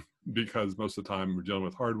 Because most of the time we're dealing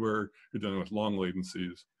with hardware, you're dealing with long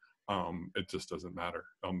latencies. It just doesn't matter.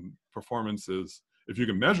 Performance is, if you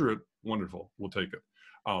can measure it, wonderful, we'll take it.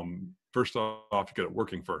 First off, you get it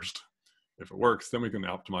working first. If it works, then we can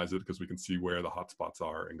optimize it because we can see where the hotspots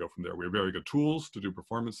are and go from there. We have very good tools to do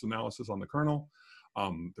performance analysis on the kernel.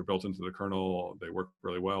 They're built into the kernel. They work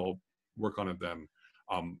really well. Work on it then.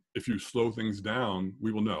 If you slow things down,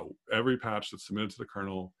 we will know. Every patch that's submitted to the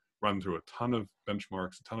kernel run through a ton of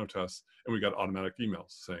benchmarks, a ton of tests, and we got automatic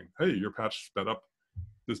emails saying, hey, your patch sped up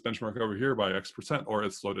this benchmark over here by X%, or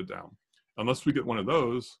it slowed it down. Unless we get one of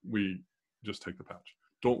those, we just take the patch.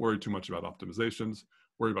 Don't worry too much about optimizations.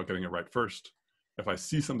 Worry about getting it right first. If I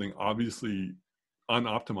see something obviously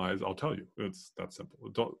unoptimized, I'll tell you. It's that simple.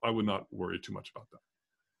 I would not worry too much about that.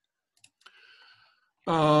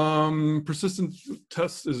 Persistent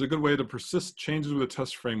tests is a good way to persist changes with a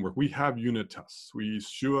test framework. We have unit tests. We use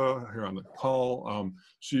Shua here on the call.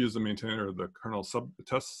 She is the maintainer of the kernel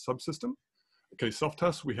test subsystem. Okay,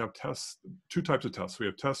 self-tests, we have tests, two types of tests. We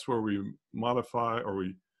have tests where we modify or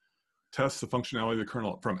we test the functionality of the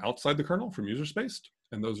kernel from outside the kernel, from Userspace,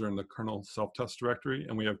 and those are in the kernel self-test directory.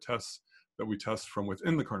 And we have tests that we test from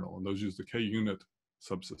within the kernel, and those use the KUnit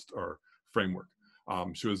subsystem or framework.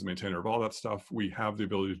 Shua is the maintainer of all that stuff. We have the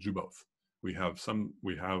ability to do both. We have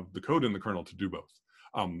the code in the kernel to do both.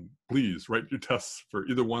 Please write your tests for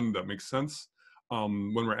either one that makes sense.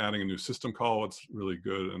 When we're adding a new system call, it's really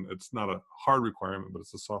good, and it's not a hard requirement, but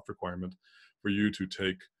it's a soft requirement for you to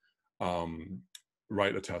take,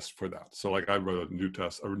 write a test for that. So like I wrote a new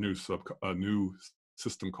test, a new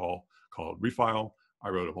system call called refile. I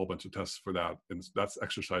wrote a whole bunch of tests for that, and that's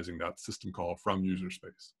exercising that system call from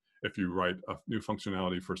Userspace. If you write a new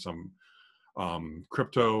functionality for some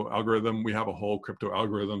crypto algorithm, we have a whole crypto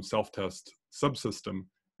algorithm self-test subsystem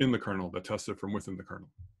in the kernel that tests it from within the kernel.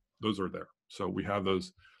 Those are there. So we have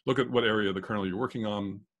those. Look at what area of the kernel you're working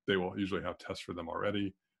on. They will usually have tests for them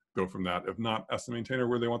already. Go from that. If not, ask the maintainer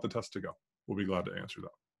where they want the test to go. We'll be glad to answer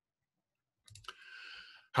that.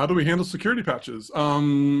 How do we handle security patches? There's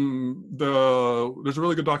a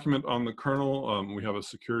really good document on the kernel. We have a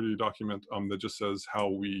security document that just says how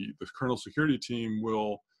the kernel security team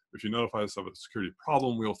will, if you notify us of a security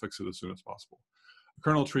problem, we'll fix it as soon as possible. The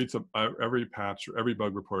kernel treats every patch or every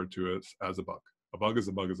bug reported to it as a bug. A bug is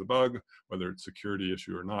a bug is a bug, whether it's a security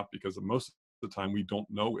issue or not, because most of the time we don't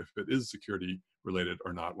know if it is security related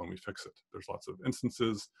or not when we fix it. There's lots of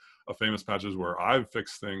instances of famous patches where I've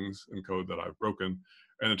fixed things in code that I've broken,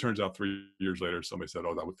 and it turns out 3 years later somebody said,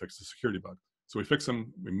 oh, that would fix the security bug. So we fix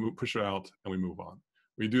them, we push it out, and we move on.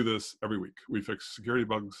 We do this every week. We fix security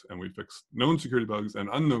bugs, and we fix known security bugs and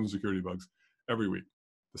unknown security bugs every week.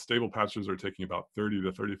 The stable patches are taking about 30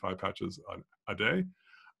 to 35 patches a day.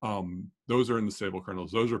 Those are in the stable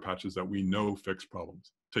kernels. Those are patches that we know fix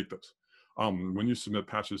problems. Take those. When you submit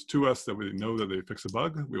patches to us that we know that they fix a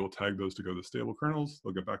bug, we will tag those to go to stable kernels.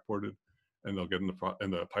 They'll get backported, and they'll get in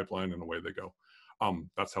the pipeline, and away they go.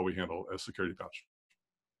 That's how we handle a security patch.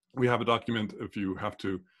 We have a document if you have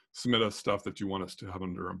to submit us stuff that you want us to have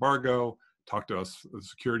under embargo. Talk to us, the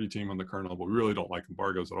security team on the kernel, but we really don't like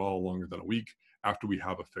embargoes at all longer than a week after we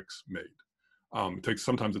have a fix made.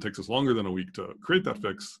 Sometimes it takes us longer than a week to create that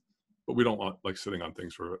fix, but we don't want like sitting on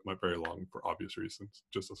things for very long for obvious reasons.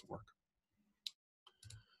 It just doesn't work.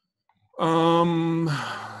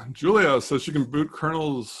 Julia says she can boot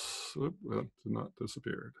kernels. Oop, that did not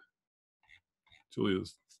disappeared.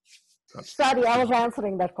 Julia's. Sorry, I was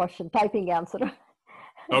answering that question, typing answer.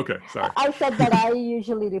 Okay, sorry. I said that I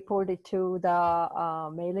usually report it to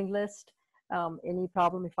the mailing list. Any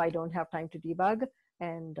problem if I don't have time to debug,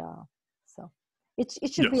 and so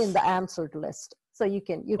it should be in the answered list. So you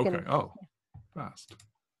can. Okay. Oh, fast.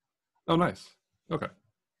 Oh, nice. Okay.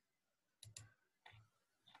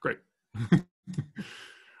 Great.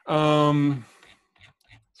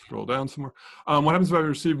 Scroll down some more. What happens if I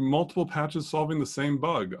receive multiple patches solving the same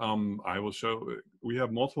bug? I will show, we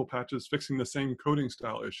have multiple patches fixing the same coding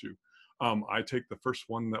style issue. I take the first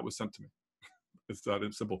one that was sent to me. It's that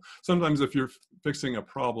simple. Sometimes if you're fixing a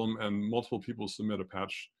problem and multiple people submit a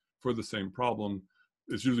patch for the same problem,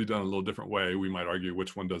 it's usually done a little different way. We might argue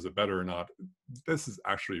which one does it better or not. This is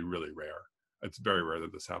actually really rare. It's very rare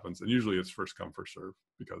that this happens. And usually it's first come, first serve,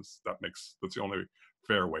 because that's the only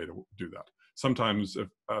fair way to do that. Sometimes if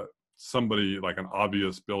somebody like an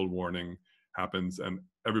obvious build warning happens and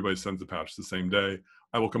everybody sends a patch the same day,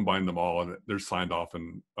 I will combine them all and they're signed off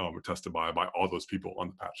and tested by all those people on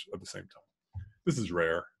the patch at the same time. This is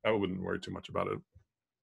rare. I wouldn't worry too much about it,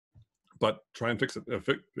 but try and fix it.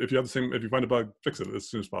 If you find a bug, fix it as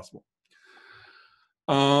soon as possible.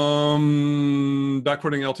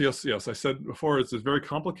 Backporting LTS, yes, I said before, it's very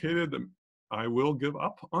complicated. I will give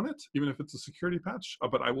up on it, even if it's a security patch,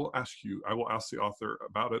 but I will ask the author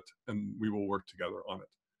about it, and we will work together on it.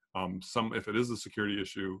 If it is a security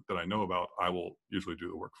issue that I know about, I will usually do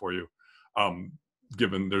the work for you.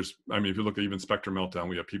 If you look at even Spectre Meltdown,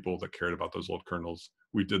 we have people that cared about those old kernels.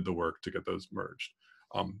 We did the work to get those merged.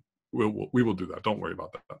 We will do that. Don't worry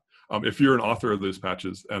about that. If you're an author of those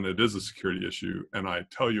patches and it is a security issue and I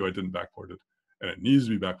tell you I didn't backport it and it needs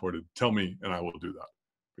to be backported, tell me and I will do that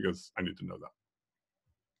because I need to know that.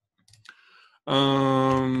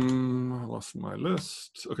 I lost my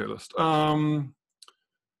list. Okay, list.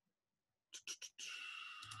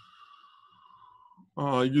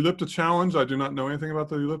 Ulipta challenge. I do not know anything about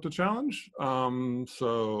the Ulipta challenge.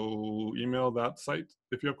 So email that site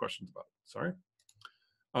if you have questions about it. Sorry.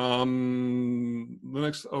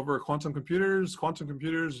 Linux over quantum computers. Quantum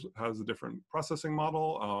computers has a different processing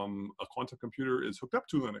model. A quantum computer is hooked up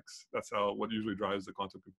to Linux. That's what usually drives the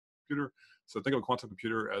quantum computer. So think of a quantum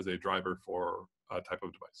computer as a driver for a type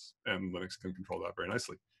of device, and Linux can control that very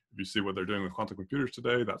nicely. If you see what they're doing with quantum computers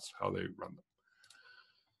today, that's how they run them.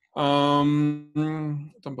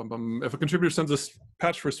 If a contributor sends a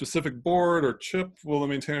patch for a specific board or chip, will the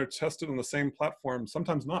maintainer test it on the same platform?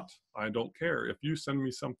 Sometimes not. I don't care. If you send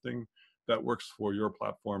me something that works for your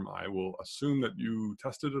platform, I will assume that you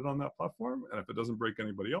tested it on that platform. And if it doesn't break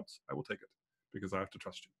anybody else, I will take it because I have to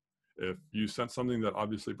trust you. If you sent something that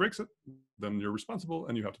obviously breaks it, then you're responsible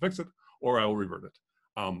and you have to fix it, or I will revert it.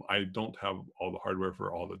 I don't have all the hardware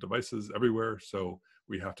for all the devices everywhere, so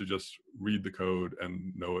we have to just read the code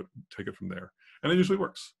and know it, take it from there. And it usually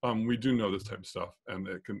works. We do know this type of stuff, and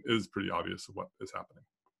it is pretty obvious what is happening.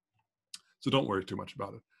 So don't worry too much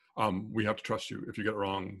about it. We have to trust you. If you get it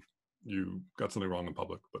wrong, you got something wrong in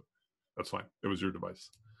public, but that's fine. It was your device.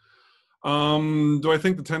 Do I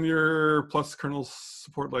think the 10-year plus kernel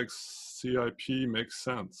support like CIP makes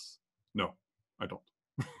sense? No, I don't.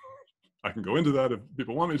 I can go into that if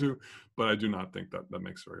people want me to, but I do not think that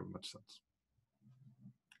makes very much sense.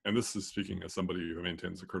 And this is speaking as somebody who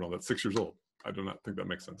maintains a kernel that's 6 years old. I do not think that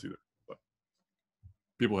makes sense either, but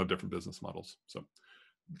people have different business models. So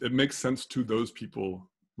it makes sense to those people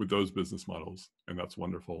with those business models, and that's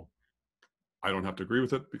wonderful. I don't have to agree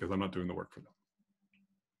with it because I'm not doing the work for them.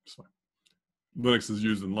 It's fine. Linux is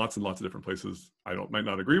used in lots and lots of different places. I might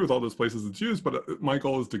not agree with all those places it's used, but my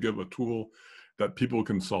goal is to give a tool that people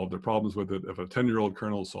can solve their problems with it. If a 10-year-old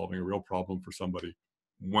kernel is solving a real problem for somebody,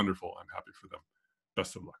 wonderful, I'm happy for them.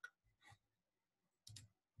 Best of luck.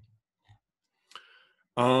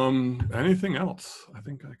 Anything else? I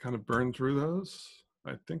think I kind of burned through those.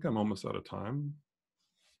 I think I'm almost out of time.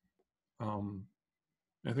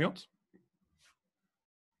 Anything else?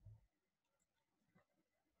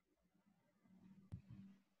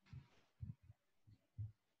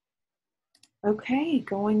 Okay,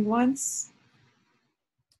 going once,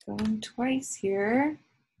 going twice here.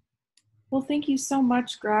 Well, thank you so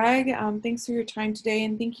much, Greg. Thanks for your time today,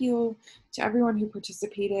 and thank you to everyone who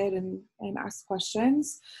participated and asked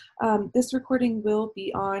questions. This recording will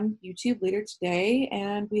be on YouTube later today,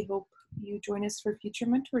 and we hope you join us for future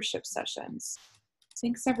mentorship sessions.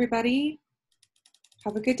 Thanks, everybody.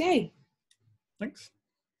 Have a good day. Thanks.